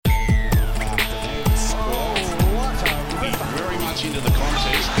much into the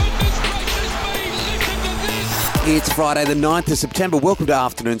contest. It's Friday the 9th of September. Welcome to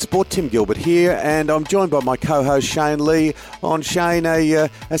Afternoon Sport. Tim Gilbert here, and I'm joined by my co-host Shane Lee. On Shane, a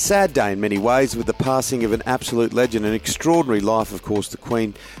sad day in many ways with the passing of an absolute legend, an extraordinary life, of course. The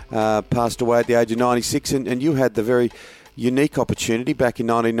Queen passed away at the age of 96, and you had the very unique opportunity back in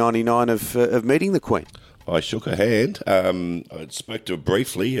 1999 of meeting the Queen. I shook her hand. I spoke to her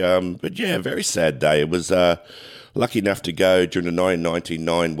briefly, but yeah, very sad day. It was lucky enough to go during the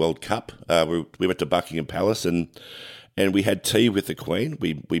 1999 World Cup. We went to Buckingham Palace and we had tea with the Queen.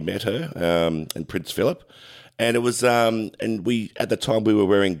 We met her and Prince Philip, and it was and we at the time we were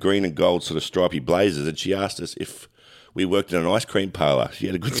wearing green and gold sort of stripy blazers, and she asked us if we worked in an ice cream parlour. She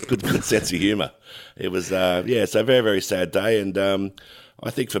had a good sense of humour. It was so very, very sad day, and I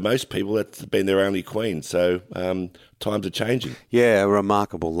think for most people that's been their only Queen. So times are changing. Yeah, a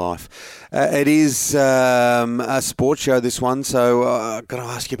remarkable life. It is a sports show, this one, so I've got to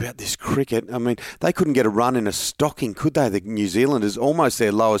ask you about this cricket. I mean, they couldn't get a run in a stocking, could they? The New Zealanders, almost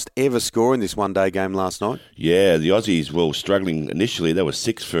their lowest ever score in this one-day game last night. Yeah, the Aussies were struggling initially. They were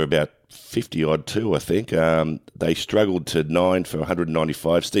 6 for about 50-odd too, I think. They struggled to 9 for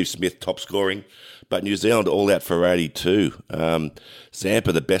 195. Steve Smith top scoring. But New Zealand all out for 82.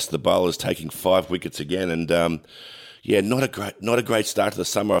 Zampa, the best of the bowlers, taking 5 wickets again. And, not a great start to the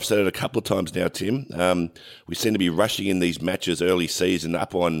summer. I've said it a couple of times now, Tim. We seem to be rushing in these matches early season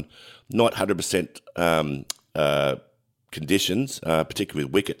up on not 100% conditions, particularly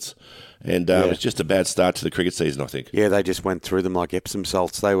with wickets. And it's just a bad start to the cricket season, I think. Yeah, they just went through them like Epsom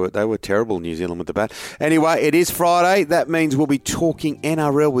salts. They were terrible, New Zealand, with the bat. Anyway, it is Friday. That means we'll be talking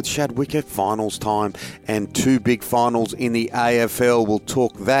NRL with Shad Wicket, finals time, and 2 big finals in the AFL. We'll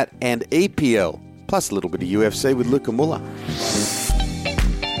talk that and EPL, plus a little bit of UFC with Luka Muller.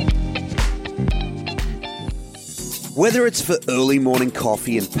 Whether it's for early morning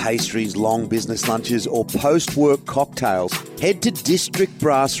coffee and pastries, long business lunches, or post-work cocktails, head to District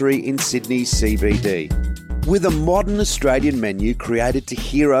Brasserie in Sydney's CBD. With a modern Australian menu created to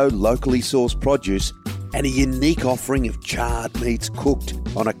hero locally sourced produce and a unique offering of charred meats cooked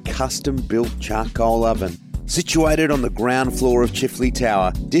on a custom-built charcoal oven. Situated on the ground floor of Chifley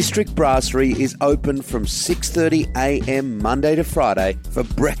Tower, District Brasserie is open from 6:30am Monday to Friday for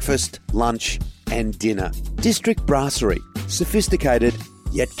breakfast, lunch, and dinner. District Brasserie, sophisticated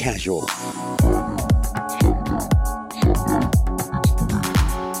yet casual.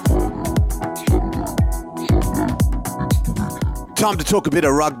 Time to talk a bit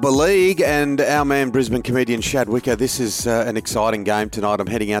of rugby league and our man Brisbane comedian Shad Wicker. This is an exciting game tonight. I'm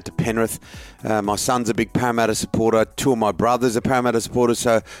heading out to Penrith. My son's a big Parramatta supporter. 2 of my brothers are Parramatta supporters,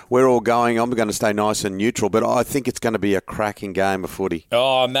 so we're all going. I'm going to stay nice and neutral, but I think it's going to be a cracking game of footy.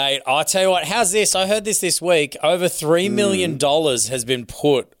 Oh, mate, I tell you what, how's this? I heard this week. Over $3 million has been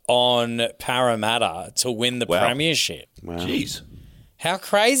put on Parramatta to win the premiership. Wow. Jeez. How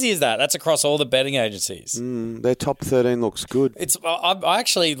crazy is that? That's across all the betting agencies. Their top 13 looks good. I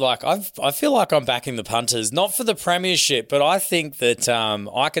actually I feel like I'm backing the punters, not for the premiership, but I think that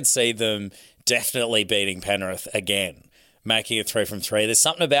I could see them definitely beating Penrith again, making it 3 from 3. There's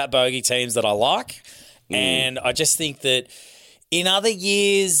something about bogey teams that I like, and I just think that in other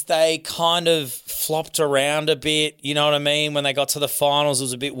years they kind of flopped around a bit. You know what I mean? When they got to the finals, it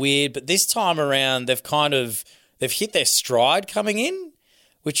was a bit weird, but this time around they've hit their stride coming in.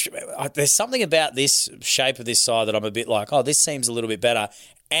 Which there's something about this shape of this side that I'm a bit like, this seems a little bit better.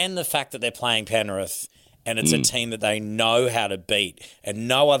 And the fact that they're playing Penrith and it's a team that they know how to beat, and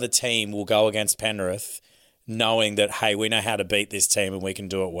no other team will go against Penrith knowing that, hey, we know how to beat this team and we can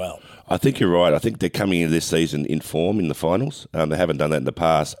do it well. I think you're right. I think they're coming into this season in form in the finals. They haven't done that in the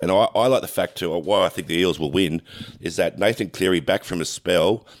past. And I like the fact, too, why I think the Eels will win is that Nathan Cleary, back from a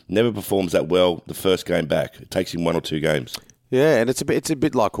spell, never performs that well the first game back. It takes him 1 or 2 games. Yeah, and it's a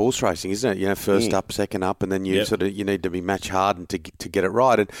bit like horse racing, isn't it? You know, first up, second up, and then you need to be match hardened to get it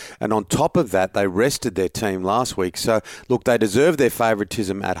right. And on top of that, they rested their team last week. So look, they deserve their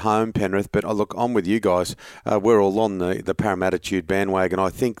favouritism at home, Penrith. But look, I'm with you guys. We're all on the Parramattitude bandwagon. I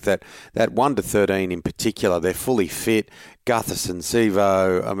think that 1 to 13 in particular, they're fully fit. Gutherson,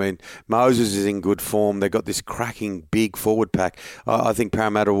 Sevo, I mean, Moses is in good form. They've got this cracking big forward pack. I think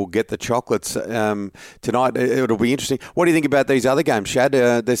Parramatta will get the chocolates tonight. It'll be interesting. What do you think about these other games, Shad?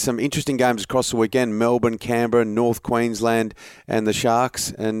 There's some interesting games across the weekend. Melbourne, Canberra, North Queensland and the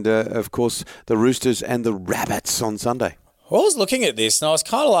Sharks. And, of course, the Roosters and the Rabbits on Sunday. Well, I was looking at this and I was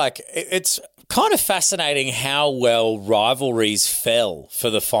kind of like, it's kind of fascinating how well rivalries fell for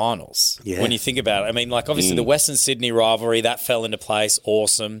the finals. Yeah. When you think about it. I mean, like, obviously the Western Sydney rivalry, that fell into place.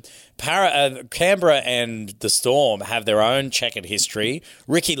 Awesome. Canberra and the Storm have their own checkered history.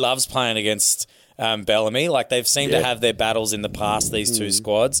 Ricky loves playing against Bellamy. Like, they've seemed to have their battles in the past, these two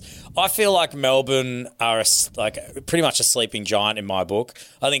squads. I feel like Melbourne are pretty much a sleeping giant in my book.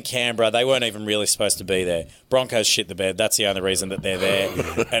 I think Canberra, they weren't even really supposed to be there. Broncos shit the bed. That's the only reason that they're there.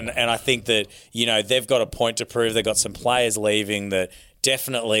 and I think that, they've got a point to prove. They've got some players leaving that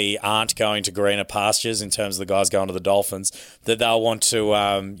definitely aren't going to greener pastures in terms of the guys going to the Dolphins, that they'll want to,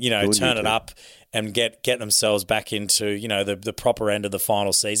 turn it up and get themselves back into, the proper end of the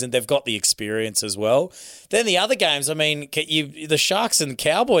final season. They've got the experience as well. Then the other games, I mean, the Sharks and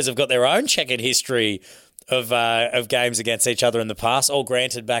Cowboys have got their own checkered history of games against each other in the past, all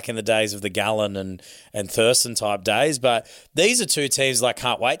granted back in the days of the Gallen and Thurston type days. But these are two teams that I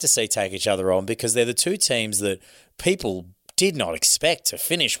can't wait to see take each other on, because they're the two teams that people did not expect to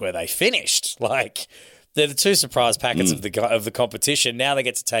finish where they finished. Like, they're the two surprise packets of the competition. Now they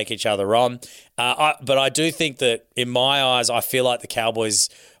get to take each other on. But I do think that, in my eyes, I feel like the Cowboys.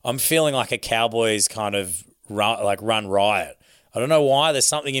 I'm feeling like a Cowboys kind of run riot. I don't know why. There's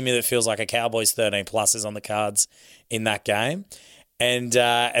something in me that feels like a Cowboys 13+ is on the cards in that game. And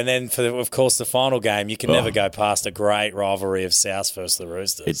then, of course, the final game, you can never go past a great rivalry of South versus the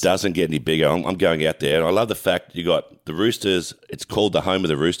Roosters. It doesn't get any bigger. I'm going out there, and I love the fact you got the Roosters. It's called the home of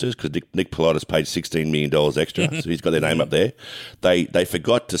the Roosters because Nick Politis paid $16 million extra, so he's got their name up there. They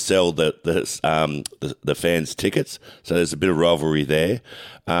forgot to sell the fans tickets, so there's a bit of rivalry there.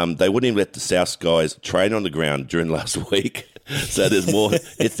 They wouldn't even let the South guys train on the ground during last week. So there's more.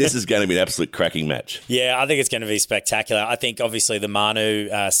 This is going to be an absolute cracking match. Yeah, I think it's going to be spectacular. I think obviously the Manu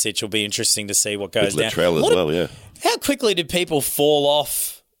sitch will be interesting to see what goes with down. Latrell as well, yeah. How quickly did people fall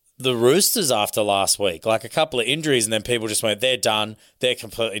off the Roosters after last week? Like, a couple of injuries, and then people just went, they're done. They're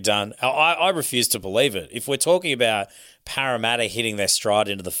completely done. I refuse to believe it. If we're talking about Parramatta hitting their stride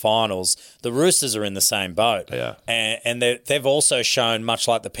into the finals, the Roosters are in the same boat. Yeah. And they've also shown, much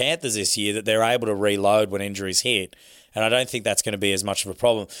like the Panthers this year, that they're able to reload when injuries hit. And I don't think that's going to be as much of a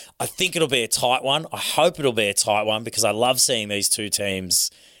problem. I think it'll be a tight one. I hope it'll be a tight one, because I love seeing these two teams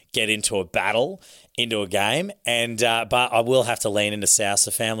get into a battle, into a game. And but I will have to lean into South.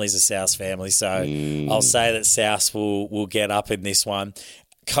 The family's a South family, so I'll say that South will get up in this one.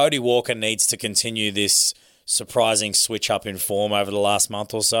 Cody Walker needs to continue this surprising switch up in form over the last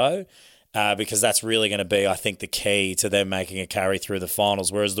month or so. Because that's really going to be, I think, the key to them making a carry through the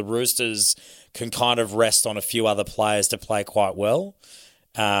finals, whereas the Roosters can kind of rest on a few other players to play quite well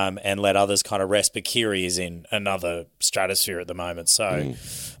and let others kind of rest. But Kiri is in another stratosphere at the moment. So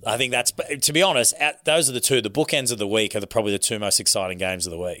I think that's, to be honest, those are the two. The bookends of the week are probably the two most exciting games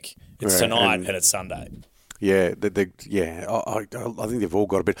of the week. It's tonight and it's Sunday. Yeah, I think they've all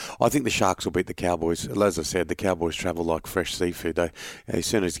got a bit. I think the Sharks will beat the Cowboys. As I said, the Cowboys travel like fresh seafood. As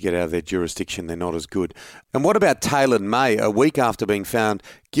soon as they get out of their jurisdiction, they're not as good. And what about Taylor May? A week after being found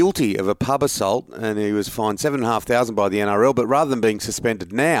guilty of a pub assault, and he was fined $7,500 by the NRL, but rather than being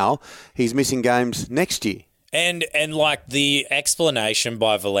suspended now, he's missing games next year. And like, the explanation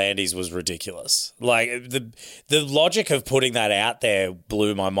by Volandis was ridiculous. Like, the logic of putting that out there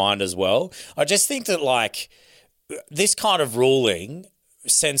blew my mind as well. I just think that, like, this kind of ruling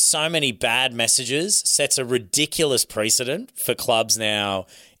sends so many bad messages, sets a ridiculous precedent for clubs now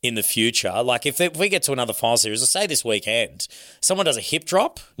in the future. Like, if we get to another final series, let's say this weekend, someone does a hip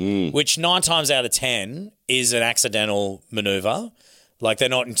drop, which 9 times out of 10 is an accidental manoeuvre. Like, they're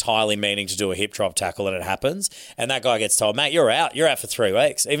not entirely meaning to do a hip drop tackle and it happens. And that guy gets told, mate, you're out. You're out for 3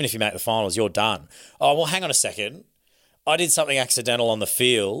 weeks. Even if you make the finals, you're done. Oh, well, hang on a second. I did something accidental on the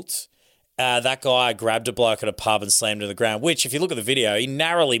field. That guy grabbed a bloke at a pub and slammed him to the ground, which, if you look at the video, he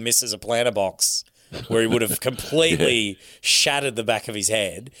narrowly misses a planter box where he would have completely shattered the back of his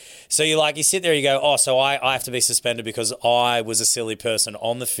head. So you sit there, you go, oh, so I have to be suspended because I was a silly person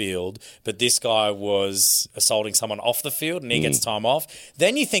on the field, but this guy was assaulting someone off the field and he gets time off.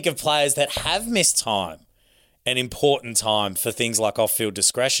 Then you think of players that have missed time, an important time for things like off-field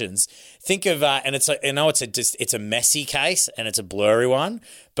discretions. Think of, and it's a messy case and it's a blurry one,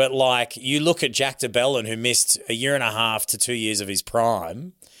 but like, you look at Jack de Belin, who missed 1.5 to 2 years of his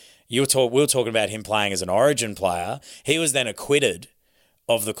prime. We were talking about him playing as an Origin player. He was then acquitted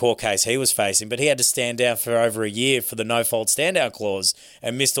of the court case he was facing, but he had to stand down for over a year for the no-fault stand-down clause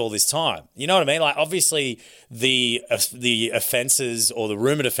and missed all this time. You know what I mean? Like, obviously, the offences, or the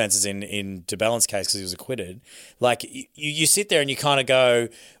rumoured offences in de Belin's case, because he was acquitted, like, you sit there and you kind of go,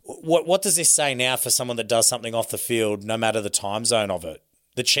 what does this say now for someone that does something off the field, no matter the time zone of it?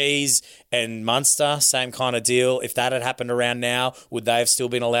 The Cheese and Munster, same kind of deal. If that had happened around now, would they have still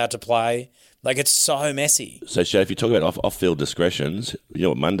been allowed to play? Like, it's so messy. So, Shay, if you talk about off-field discretions, you know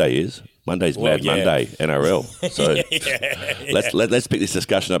what Monday is? Monday's Mad Monday, NRL. So let's pick this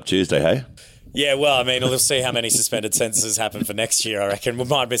discussion up Tuesday, hey? Yeah, well, I mean, we'll see how many suspended sentences happen for next year, I reckon. We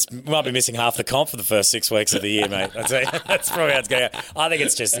might be missing half the comp for the first 6 weeks of the year, mate. That's probably how it's going to go. I think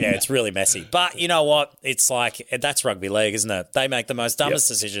it's just, it's really messy. But you know what? It's like, that's rugby league, isn't it? They make the most dumbest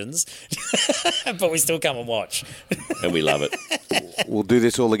decisions, but we still come and watch. And we love it. We'll do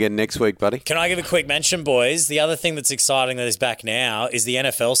this all again next week, buddy. Can I give a quick mention, boys? The other thing that's exciting that is back now is the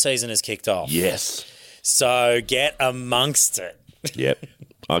NFL season has kicked off. Yes. So get amongst it. Yep.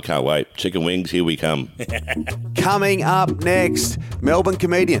 I can't wait. Chicken wings, here we come. Coming up next, Melbourne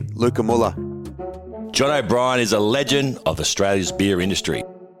comedian Luca Muller. John O'Brien is a legend of Australia's beer industry.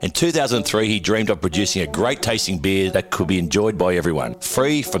 In 2003, he dreamed of producing a great tasting beer that could be enjoyed by everyone,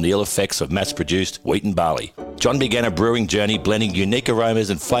 free from the ill effects of mass-produced wheat and barley. John began a brewing journey blending unique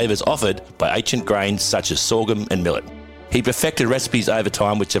aromas and flavours offered by ancient grains such as sorghum and millet. He perfected recipes over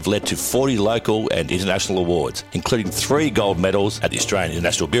time which have led to 40 local and international awards, including 3 gold medals at the Australian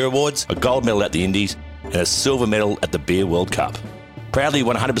International Beer Awards, a gold medal at the Indies, and a silver medal at the Beer World Cup. Proudly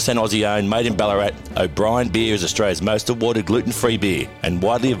 100% Aussie-owned, made in Ballarat, O'Brien Beer is Australia's most awarded gluten-free beer and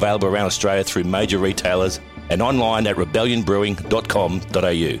widely available around Australia through major retailers and online at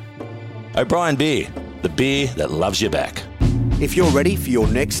rebellionbrewing.com.au. O'Brien Beer, the beer that loves you back. If you're ready for your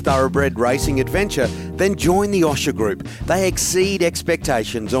next thoroughbred racing adventure, then join the Osher Group. They exceed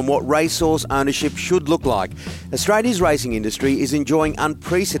expectations on what racehorse ownership should look like. Australia's racing industry is enjoying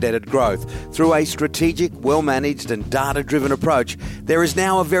unprecedented growth. Through a strategic, well-managed and data-driven approach, there is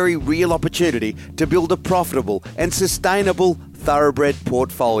now a very real opportunity to build a profitable and sustainable thoroughbred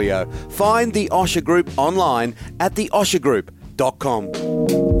portfolio. Find the Osher Group online at theoshergroup.com.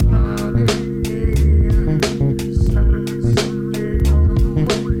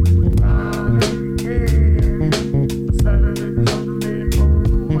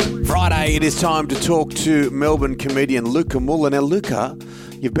 It is time to talk to Melbourne comedian Luca Muller. Now, Luca,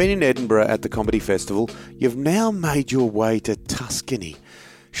 you've been in Edinburgh at the Comedy Festival. You've now made your way to Tuscany.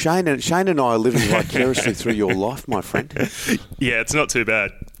 Shane and I are living vicariously through your life, my friend. Yeah, it's not too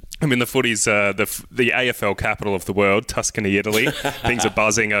bad. I mean, the footy's the AFL capital of the world, Tuscany, Italy. Things are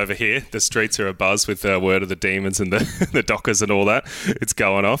buzzing over here. The streets are abuzz with the word of the demons and the Dockers and all that. It's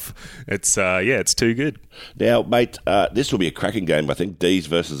going off. It's it's too good. Now, mate, this will be a cracking game, I think. D's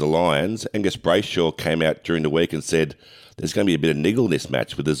versus the Lions. Angus Brayshaw came out during the week and said there's going to be a bit of niggle in this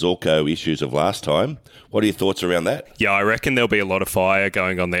match with the Zorko issues of last time. What are your thoughts around that? Yeah, I reckon there'll be a lot of fire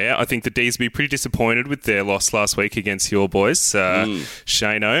going on there. I think the D's will be pretty disappointed with their loss last week against your boys,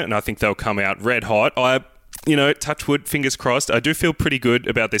 Shano, and I think they'll come out red hot. Touch wood, fingers crossed. I do feel pretty good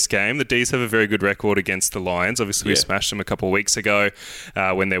about this game. The D's have a very good record against the Lions. Obviously, we smashed them a couple of weeks ago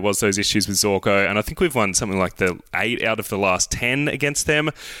when there was those issues with Zorko, and I think we've won something like the 8 out of the last 10 against them.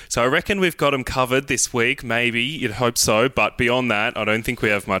 So I reckon we've got them covered this week. Maybe, you'd hope so, but beyond that, I don't think we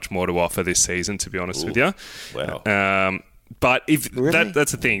have much more to offer this season, to be honest with you. Wow. But if really?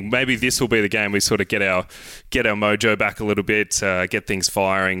 that's the thing, maybe this will be the game we sort of get our mojo back a little bit, get things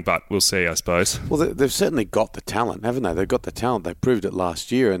firing. But we'll see, I suppose. Well, they've certainly got the talent, haven't they? They've got the talent. They proved it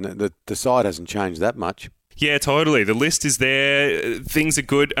last year, and the side hasn't changed that much. Yeah, totally. The list is there. Things are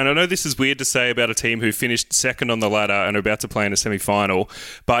good. And I know this is weird to say about a team who finished second on the ladder and are about to play in a semi-final,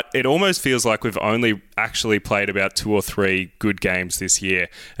 but it almost feels like we've only actually played about 2 or 3 good games this year.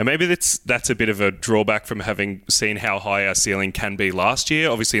 And maybe that's a bit of a drawback from having seen how high our ceiling can be last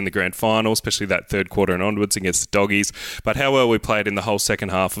year, obviously in the grand final, especially that third quarter and onwards against the Doggies. But how well we played in the whole second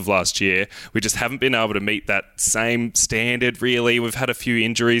half of last year, we just haven't been able to meet that same standard, really. We've had a few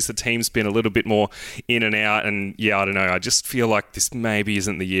injuries. The team's been a little bit more in and out. And yeah, I don't know. I just feel like this maybe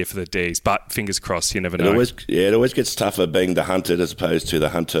isn't the year for the D's, but fingers crossed, you never know. It always gets tougher being the hunted as opposed to the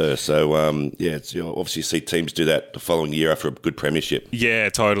hunter. So it's obviously you see teams do that the following year after a good premiership. Yeah,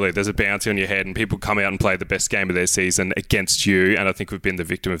 totally. There's a bounty on your head, and people come out and play the best game of their season against you. And I think we've been the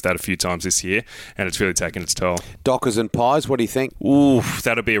victim of that a few times this year, and it's really taken its toll. Dockers and Pies, what do you think? Ooh,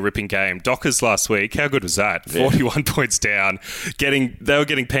 that'll be a ripping game. Dockers last week, how good was that? 41 points down. They were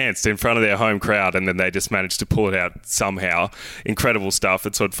getting pantsed in front of their home crowd, and then they just managed to pull it out somehow. Incredible stuff.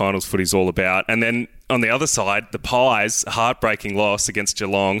 That's what finals footy's all about. And then on the other side, the Pies, heartbreaking loss against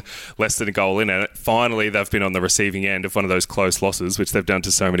Geelong, less than a goal in it. Finally, they've been on the receiving end of one of those close losses, which they've done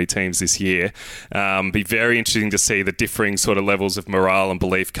to so many teams this year. Be very interesting to see the differing sort of levels of morale and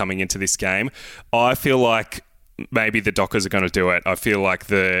belief coming into this game. I feel like maybe the Dockers are going to do it. I feel like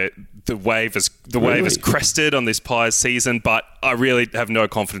the the wave has crested on this Pies season, but I really have no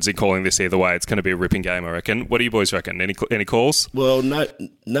confidence in calling this either way. It's going to be a ripping game, I reckon. What do you boys reckon? Any calls? Well, no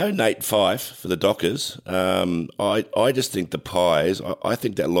Nate Fyfe for the Dockers. I just think the Pies, I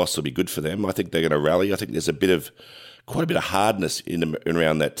think that loss will be good for them. I think they're going to rally. I think there's quite a bit of hardness in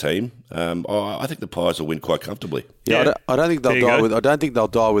around that team. I think the Pies will win quite comfortably. Yeah, I don't think they'll die with. I don't think they'll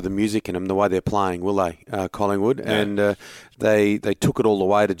die with the music in them the way they're playing, will they? Collingwood, and they took it all the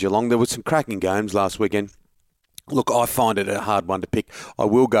way to Geelong. There were some cracking games last weekend. Look, I find it a hard one to pick. I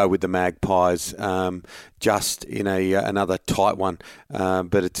will go with the Magpies, just in another tight one,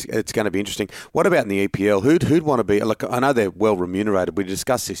 but it's going to be interesting. What about in the EPL? Who'd want to be? Look, I know they're well remunerated. We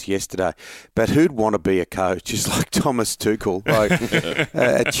discussed this yesterday, but who'd want to be a coach? Just like Thomas Tuchel,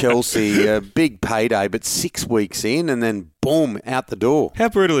 at Chelsea, big payday, but 6 weeks in, and then boom, out the door. How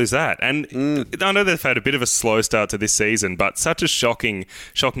brutal is that? And I know they've had a bit of a slow start to this season, but such a shocking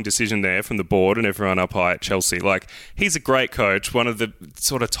decision there from the board and everyone up high at Chelsea. Like, he's a great coach, one of the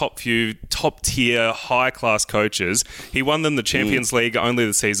sort of top tier, high-class coaches. He won them the Champions League only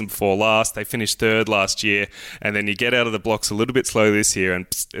the season before last. They finished third last year, and then you get out of the blocks a little bit slow this year, and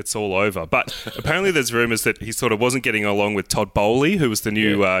it's all over. But apparently there's rumours that he sort of wasn't getting along with Todd Bowley, who was the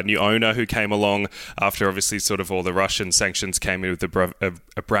new owner who came along after obviously sort of all the Russian sanctions came in with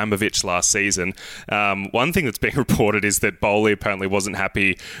Abramovich last season. One thing that's being reported is that Bowley apparently wasn't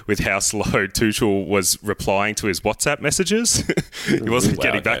happy with how slow Tuchel was replying to his WhatsApp messages. He wasn't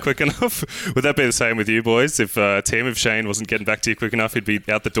getting back quick enough. Would that be the same with you boys? If Shane wasn't getting back to you quick enough, he'd be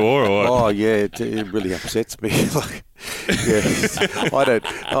out the door? Or? Oh, yeah, it really upsets me.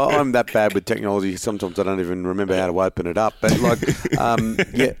 I'm that bad with technology. Sometimes I don't even remember how to open it up. But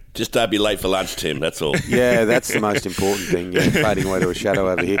just don't be late for lunch, Tim. That's all. Yeah, that's the most important thing. Yeah, fading away to a shadow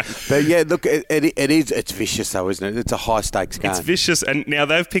over here. But yeah, look, it's vicious though, isn't it? It's a high stakes game. It's vicious, and now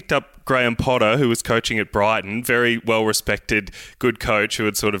they've picked up Graham Potter, who was coaching at Brighton, very well respected, good coach who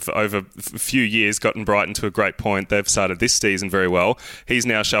had sort of over a few years gotten Brighton to a great point. They've started this season very well. He's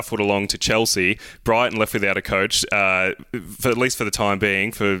now shuffled along to Chelsea. Brighton left without a coach. At least for the time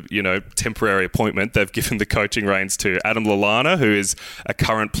being, for temporary appointment, they've given the coaching reins to Adam Lallana, who is a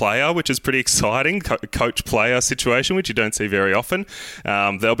current player, which is pretty exciting. Coach-player situation, which you don't see very often.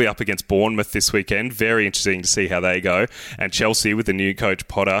 They'll be up against Bournemouth this weekend. Very interesting to see how they go. And Chelsea, with the new coach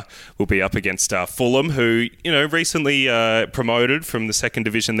Potter, will be up against Fulham, who recently promoted from the second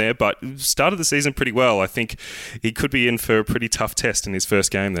division there, but started the season pretty well. I think he could be in for a pretty tough test in his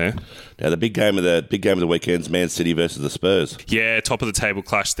first game there. Now, the big game of the weekend's Man City versus the Spurs. Yeah, top of the table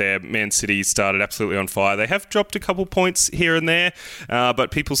clash there. Man City started absolutely on fire. They have dropped a couple points here and there, but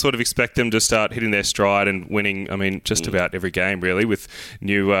people sort of expect them to start hitting their stride and winning, just about every game, really, with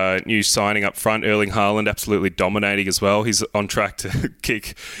new signing up front. Erling Haaland absolutely dominating as well. He's on track to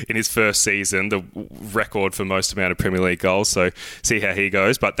kick, in his first season, the record for most amount of Premier League goals, so see how he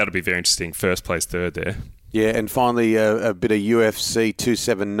goes, but that'll be very interesting. First place third there. Yeah, and finally, a bit of UFC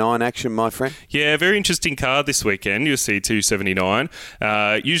 279 action, my friend. Yeah, very interesting card this weekend, UFC 279.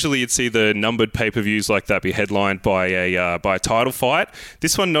 Usually you'd see the numbered pay-per-views like that be headlined by a title fight.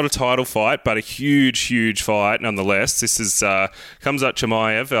 This one, not a title fight, but a huge fight nonetheless. This is Khamzat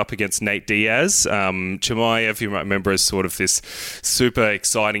Chimaev up against Nate Diaz. Chimaev, you might remember, is sort of this super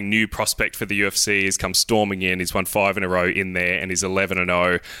exciting new prospect for the UFC. He's come storming in. He's won 5 in a row in there, and he's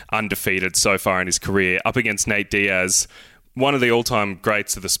 11-0, undefeated so far in his career. Up against Nate Diaz, one of the all-time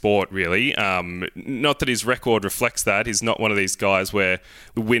greats of the sport, really. Not that his record reflects that. He's not one of these guys where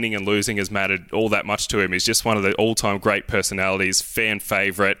winning and losing has mattered all that much to him. He's just one of the all-time great personalities, fan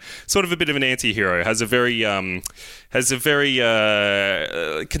favourite, sort of a bit of an anti-hero. Has a very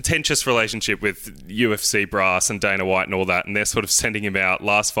contentious relationship with UFC brass and Dana White and all that, and they're sort of sending him out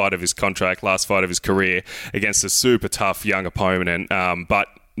last fight of his contract, last fight of his career against a super tough young opponent. But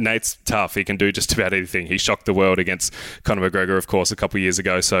Nate's tough. He can do just about anything. He shocked the world against Conor McGregor, of course, a couple of years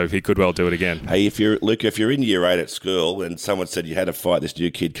ago, so he could well do it again. Hey, if you're in year 8 at school and someone said you had to fight this new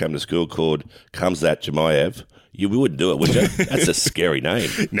kid come to school called Khamzat Chimaev, you wouldn't do it, would you? That's a scary name.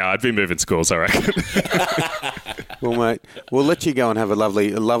 No, I'd be moving schools, I reckon. Well, mate, we'll let you go and have a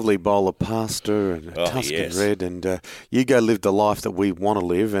lovely bowl of pasta and a Tuscan Red, and you go live the life that we want to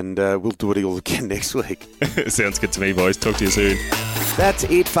live, and we'll do it all again next week. Sounds good to me, boys. Talk to you soon. That's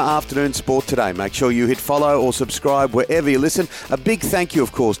it for Afternoon Sport today. Make sure you hit follow or subscribe wherever you listen. A big thank you,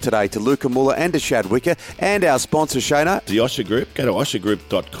 of course, today to Luca Muller and to Shad Wicker and our sponsor, Shona. The Osher Group. Go to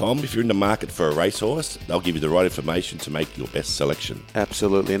oshergroup.com. If you're in the market for a racehorse, they'll give you the right information to make your best selection.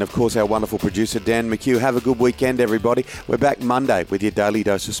 Absolutely. And, of course, our wonderful producer, Dan McHugh. Have a good weekend, everybody. We're back Monday with your Daily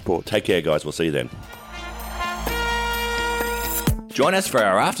Dose of Sport. Take care, guys. We'll see you then. Join us for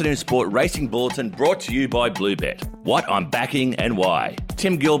our afternoon sport racing bulletin brought to you by Bluebet. What I'm backing and why.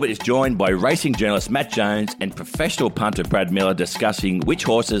 Tim Gilbert is joined by racing journalist Matt Jones and professional punter Brad Miller discussing which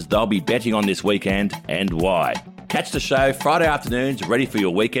horses they'll be betting on this weekend and why. Catch the show Friday afternoons ready for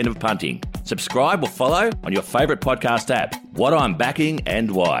your weekend of punting. Subscribe or follow on your favourite podcast app. What I'm backing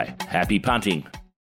and why. Happy punting.